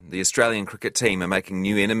the Australian cricket team are making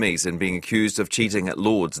new enemies and being accused of cheating at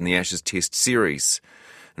Lords in the Ashes Test series.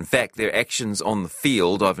 In fact, their actions on the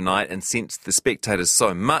field overnight incensed the spectators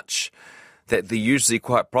so much that the usually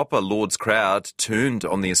quite proper Lords crowd turned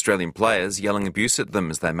on the Australian players, yelling abuse at them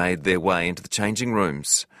as they made their way into the changing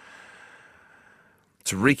rooms.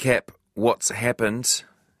 To recap what's happened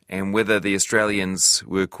and whether the Australians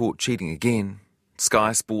were caught cheating again,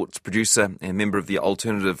 Sky Sports producer and member of the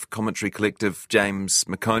alternative commentary collective, James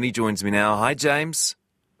McOnie, joins me now. Hi, James.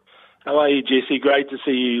 How are you, Jesse? Great to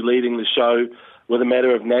see you leading the show with a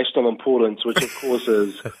matter of national importance, which of course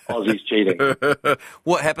is Aussies cheating.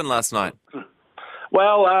 What happened last night?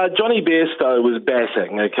 Well, Johnny Bairstow was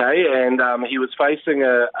batting, okay, and he was facing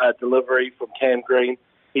a delivery from Cam Green.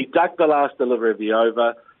 He ducked the last delivery of the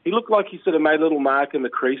over. He looked like he sort of made a little mark in the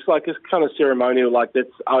crease, like it's kind of ceremonial, like that's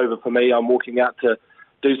over for me. I'm walking out to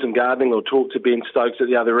do some gardening or talk to Ben Stokes at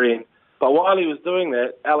the other end. But while he was doing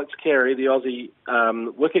that, Alex Carey, the Aussie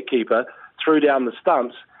wicketkeeper, threw down the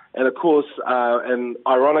stumps. And of course, and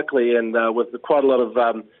ironically, and with quite a lot of,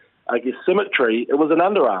 symmetry, it was an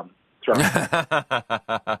underarm throw.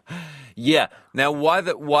 Yeah. Now, why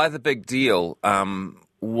the big deal?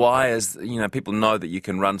 Why is, people know that you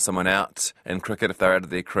can run someone out in cricket if they're out of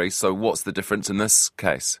their crease, so what's the difference in this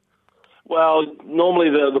case? Well, normally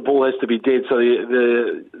the ball has to be dead, so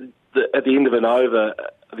at the end of an over,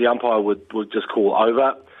 the umpire would just call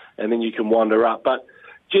over, and then you can wander up. But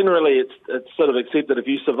generally, it's sort of accepted if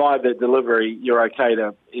you survive that delivery, you're okay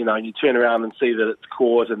to, and you turn around and see that it's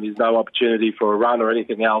caught and there's no opportunity for a run or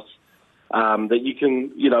anything else, that you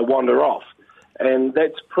can, wander off. And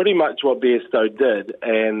that's pretty much what Bairstow did.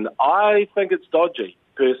 And I think it's dodgy,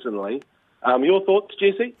 personally. Your thoughts,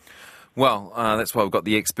 Jesse? Well, that's why we've got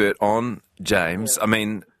the expert on, James. Yeah. I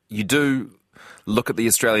mean, you do look at the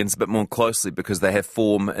Australians a bit more closely because they have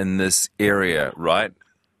form in this area, right?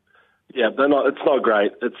 Yeah, it's not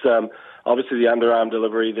great. It's obviously the underarm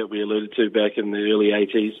delivery that we alluded to back in the early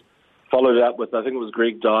 80s. Followed up with, I think it was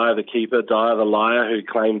Greg Dyer, the keeper, Dyer the liar, who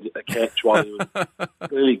claimed a catch while he was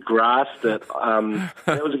really grasped it.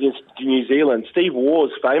 That was against New Zealand. Steve Waugh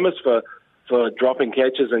is famous for dropping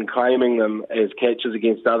catches and claiming them as catches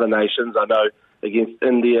against other nations. I know against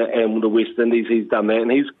India and the West Indies he's done that,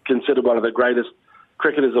 and he's considered one of the greatest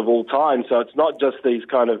cricketers of all time. So it's not just these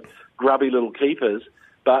kind of grubby little keepers.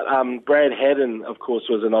 But Brad Haddin, of course,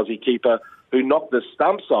 was an Aussie keeper who knocked the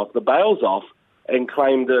stumps off, the bails off, and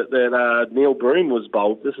claimed that Neil Broom was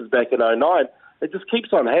bowled. This is back in 2009. It just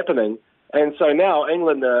keeps on happening. And so now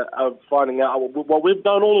England are finding out what we've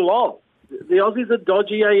known all along. The Aussies are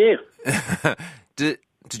dodgy AF.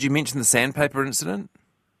 Did you mention the sandpaper incident?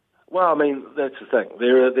 Well, I mean, that's the thing.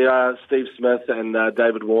 There are Steve Smith and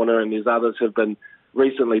David Warner, and there's others who have been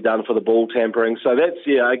recently done for the ball tampering. So that's,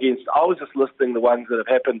 against... I was just listing the ones that have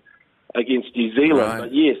happened against New Zealand. Right.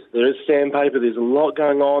 But yes, there is sandpaper. There's a lot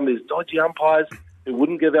going on. There's dodgy umpires who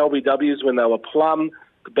wouldn't give LBWs when they were plum.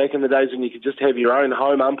 Back in the days when you could just have your own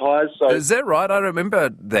home umpires. So is that right? I remember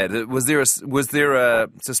that. Was there a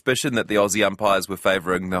suspicion that the Aussie umpires were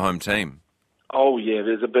favouring the home team? Oh yeah,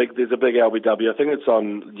 there's a big LBW. I think it's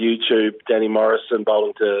on YouTube. Danny Morrison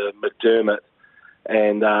bowling to McDermott,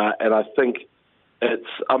 and I think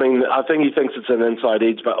I think he thinks it's an inside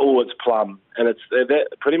edge, but it's plum, and that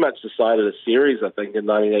pretty much decided a series. I think in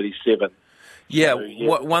 1987. Yeah,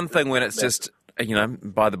 so, one thing when it's just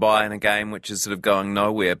by the by in a game which is sort of going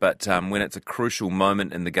nowhere, but when it's a crucial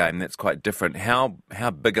moment in the game, that's quite different. How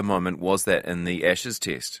big a moment was that in the Ashes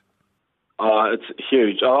Test? It's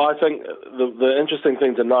huge. I think the interesting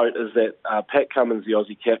thing to note is that Pat Cummins, the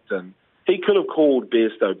Aussie captain, he could have called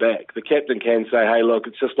Bairstow back. The captain can say, hey, look,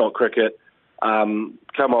 it's just not cricket. Come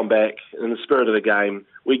on back. In the spirit of the game,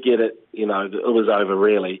 we get it. It was over,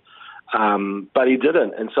 really. But he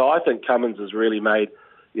didn't. And so I think Cummins has really made,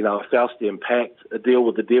 a Faustian pact, a deal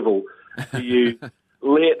with the devil. Do you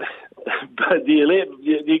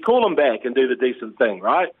call him back and do the decent thing,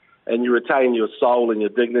 right? And you retain your soul and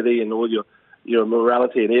your dignity and all your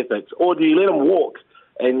morality and ethics? Or do you let him walk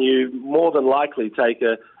and you more than likely take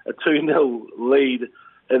a 2-0 lead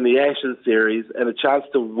in the Ashes series and a chance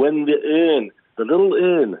to win the little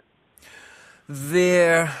urn?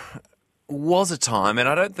 There was a time, and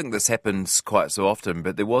I don't think this happens quite so often,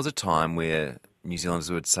 but there was a time where New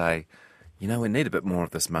Zealanders would say, we need a bit more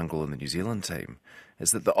of this mongrel in the New Zealand team.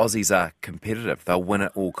 Is that the Aussies are competitive. They'll win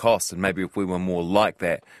at all costs, and maybe if we were more like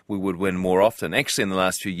that, we would win more often. Actually, in the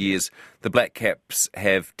last few years, the Black Caps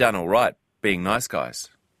have done all right being nice guys.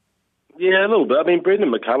 Yeah, a little bit. I mean,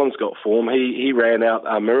 Brendan McCullum's got form. He ran out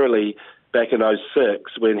Murali back in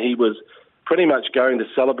 2006 when he was pretty much going to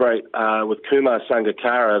celebrate with Kumar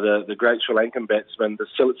Sangakkara, the great Sri Lankan batsman,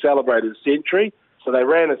 to celebrate his century. So they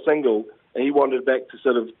ran a single, and he wandered back to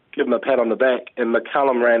sort of give him a pat on the back, and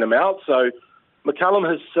McCullum ran him out. So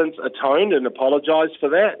McCullum has since atoned and apologised for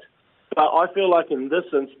that. But I feel like in this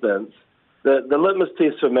instance, the litmus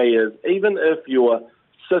test for me is, even if your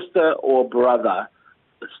sister or brother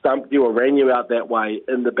stumped you or ran you out that way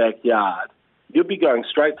in the backyard, you'd be going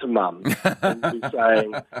straight to mum and be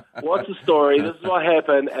saying, what's the story? This is what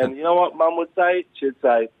happened. And you know what mum would say? She'd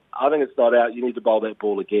say, I think it's not out. You need to bowl that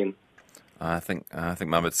ball again. I think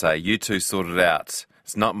mum would say, you two sort it out.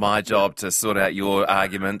 It's not my job to sort out your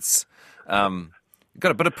arguments. Got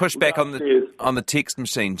a bit of pushback on the text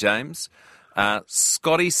machine, James.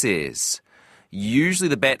 Scotty says, usually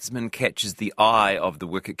the batsman catches the eye of the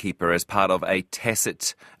wicketkeeper as part of a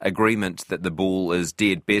tacit agreement that the ball is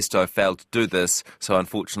dead. Besto failed to do this, so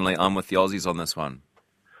unfortunately I'm with the Aussies on this one.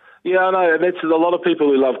 Yeah, I know, and that's a lot of people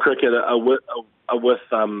who love cricket are with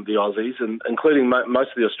the Aussies, and including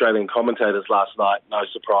most of the Australian commentators last night. No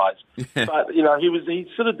surprise. Yeah. But you know, he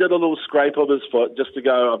sort of did a little scrape of his foot just to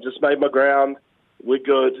go, I've just made my ground, we're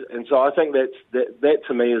good. And so I think that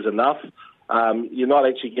to me is enough. You're not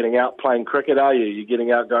actually getting out playing cricket, are you? You're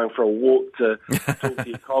getting out going for a walk to talk to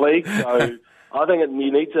your colleagues. So I think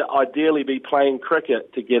you need to ideally be playing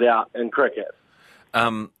cricket to get out in cricket.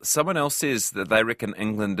 Someone else says that they reckon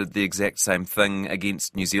England did the exact same thing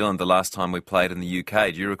against New Zealand the last time we played in the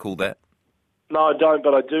UK. Do you recall that? No, I don't,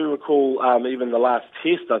 but I do recall even the last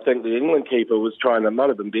test, I think the England keeper was trying to, might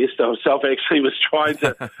have been Besto himself actually, was trying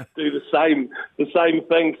to do the same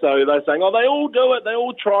thing. So they're saying, oh, they all do it, they're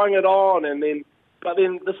all trying it on. But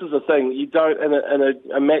then this is the thing, you don't, in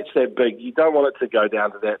a match that big, you don't want it to go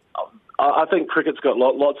down to that. I think cricket's got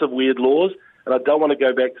lots of weird laws, and I don't want to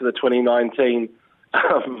go back to the 2019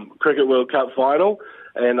 Cricket World Cup final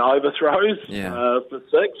and overthrows for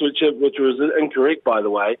 6, which was incorrect, by the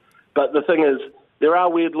way. But the thing is, there are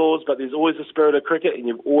weird laws, but there's always the spirit of cricket, and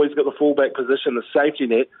you've always got the fullback position, the safety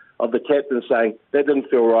net of the captain saying, that didn't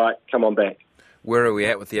feel right, come on back. Where are we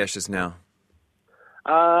at with the Ashes now?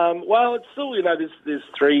 Well, it's still, there's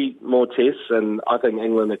 3 more tests, and I think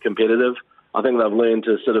England are competitive. I think they've learned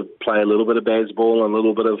to sort of play a little bit of baseball and a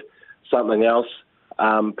little bit of something else.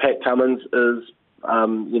 Pat Cummins is,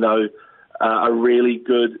 a really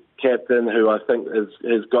good captain who I think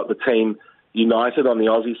has got the team united on the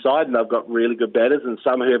Aussie side, and they've got really good batters and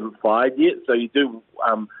some who haven't fired yet, so you do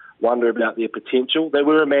wonder about their potential. They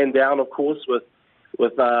were a man down, of course, with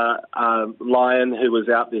Lyon, who was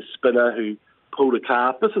out, their spinner, who pulled a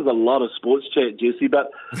calf. This is a lot of sports chat, Jesse,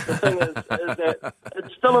 but the thing is that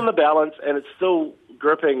it's still in the balance, and it's still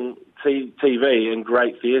gripping TV and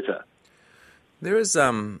great theatre. There is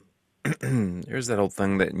that old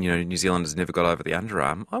thing that New Zealand has never got over the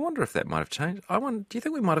underarm. I wonder if that might have changed. Do you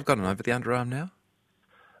think we might have gotten over the underarm now?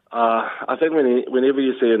 I think whenever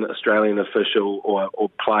you see an Australian official or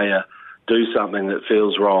player do something that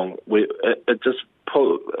feels wrong,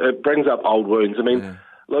 it brings up old wounds. I mean,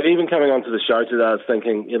 look, even coming onto the show today, I was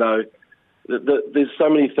thinking, there's so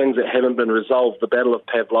many things that haven't been resolved. The Battle of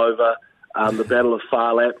Pavlova, the Battle of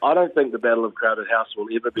Phar Lap. I don't think the Battle of Crowded House will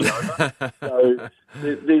ever be over. So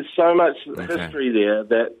there's so much history there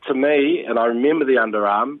that, to me, and I remember the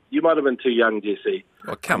underarm. You might have been too young, Jesse.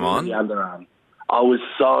 Oh, come on. The underarm. I was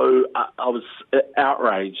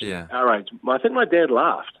outraged. Yeah. Outraged. I think my dad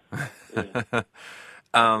laughed.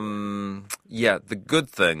 Yeah. The good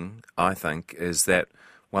thing, I think, is that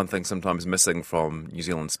one thing sometimes missing from New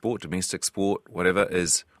Zealand sport, domestic sport, whatever,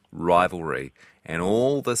 is rivalry. And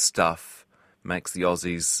all this stuff makes the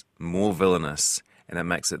Aussies more villainous, and it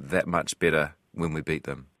makes it that much better when we beat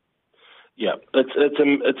them. Yeah,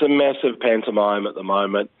 it's a massive pantomime at the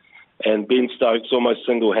moment, and Ben Stokes almost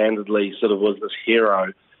single-handedly sort of was this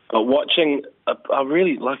hero. But watching a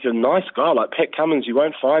really, like, a nice guy like Pat Cummins, you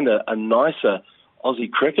won't find a nicer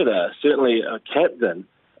Aussie cricketer, certainly a captain,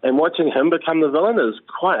 and watching him become the villain is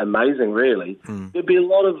quite amazing, really. There'd be a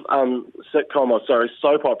lot of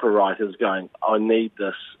soap opera writers going, I need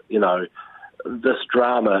this, this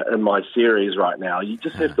drama in my series right now. You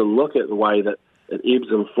just have to look at the way that it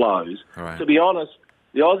ebbs and flows. Right. To be honest,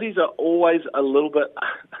 the Aussies are always a little bit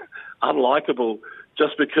unlikable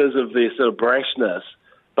just because of their sort of brashness.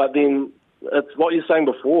 But then it's what you're saying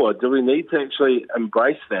before. Do we need to actually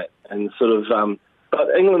embrace that and sort of... but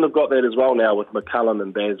England have got that as well now with McCullum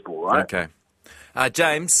and Bazball, right? Okay.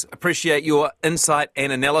 James, appreciate your insight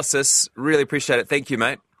and analysis. Really appreciate it. Thank you,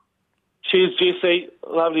 mate. Cheers, Jesse.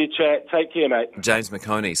 Lovely to chat. Take care, mate. James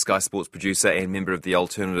McOnie, Sky Sports producer and member of the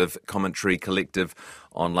Alternative Commentary Collective,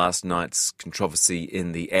 on last night's controversy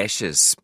in the Ashes.